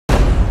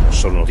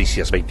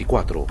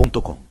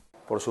solnoticias24.com.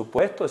 Por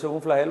supuesto, ese es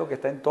un flagelo que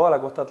está en toda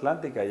la costa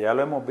atlántica, ya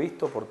lo hemos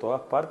visto por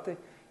todas partes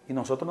y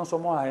nosotros no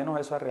somos ajenos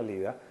a esa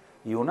realidad.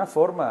 Y una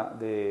forma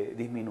de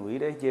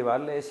disminuir es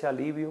llevarle ese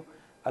alivio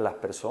a las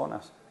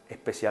personas,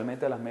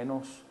 especialmente a las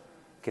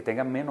que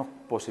tengan menos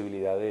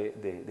posibilidad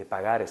de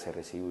pagar ese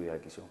recibo de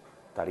adquisición.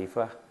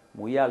 Tarifas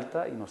muy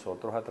altas y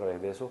nosotros a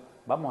través de eso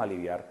vamos a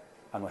aliviar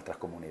a nuestras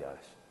comunidades.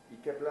 ¿Y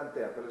qué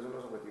plantea? ¿Cuáles son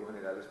los objetivos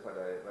generales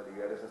para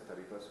aliviar esas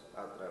tarifas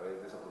a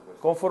través de esa propuesta?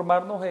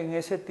 Conformarnos en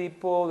ese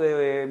tipo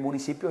de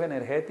municipios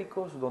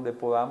energéticos donde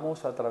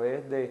podamos a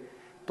través de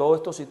todos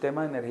estos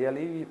sistemas de energía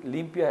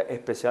limpia,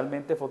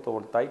 especialmente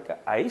fotovoltaica,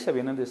 ahí se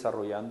vienen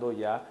desarrollando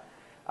ya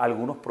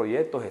algunos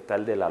proyectos. Está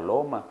el de La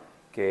Loma,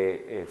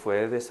 que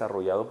fue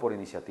desarrollado por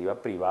iniciativa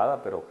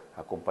privada, pero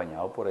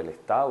acompañado por el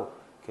Estado,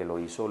 que lo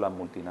hizo las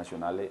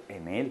multinacionales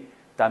en él.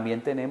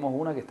 También tenemos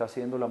una que está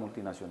haciendo la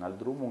multinacional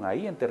Drummond,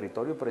 ahí en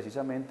territorio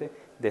precisamente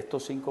de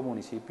estos 5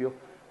 municipios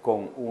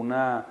con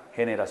una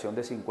generación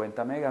de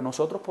 50 megas.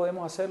 Nosotros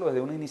podemos hacerlo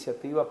desde una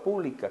iniciativa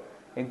pública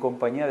en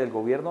compañía del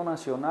Gobierno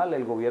Nacional,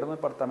 el Gobierno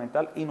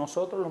Departamental y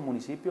nosotros los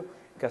municipios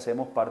que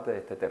hacemos parte de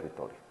este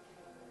territorio.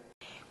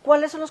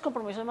 ¿Cuáles son los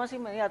compromisos más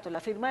inmediatos? La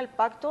firma del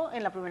pacto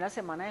en la primera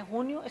semana de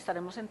junio,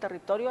 estaremos en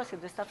territorio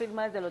haciendo esta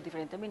firma desde los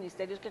diferentes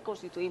ministerios que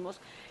constituimos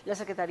la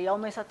Secretaría o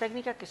Mesa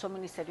Técnica, que son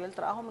Ministerio del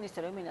Trabajo,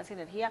 Ministerio de Minas y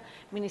Energía,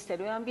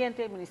 Ministerio de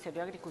Ambiente y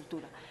Ministerio de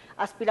Agricultura.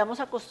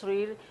 Aspiramos a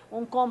construir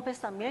un COMPES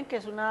también, que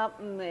es una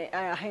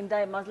agenda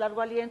de más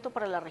largo aliento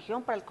para la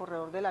región, para el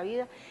Corredor de la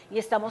Vida, y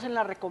estamos en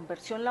la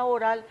reconversión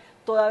laboral,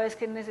 toda vez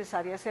que es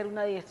necesaria hacer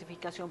una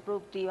diversificación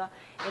productiva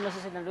en los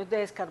escenarios de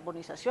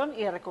descarbonización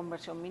y de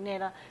reconversión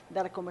minera,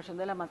 de reconversión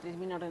de la matriz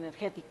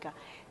minero-energética.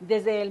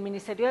 Desde el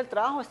Ministerio del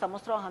Trabajo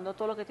estamos trabajando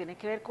todo lo que tiene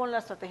que ver con la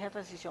estrategia de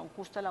transición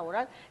justa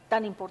laboral,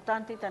 tan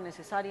importante y tan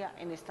necesaria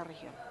en esta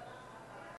región.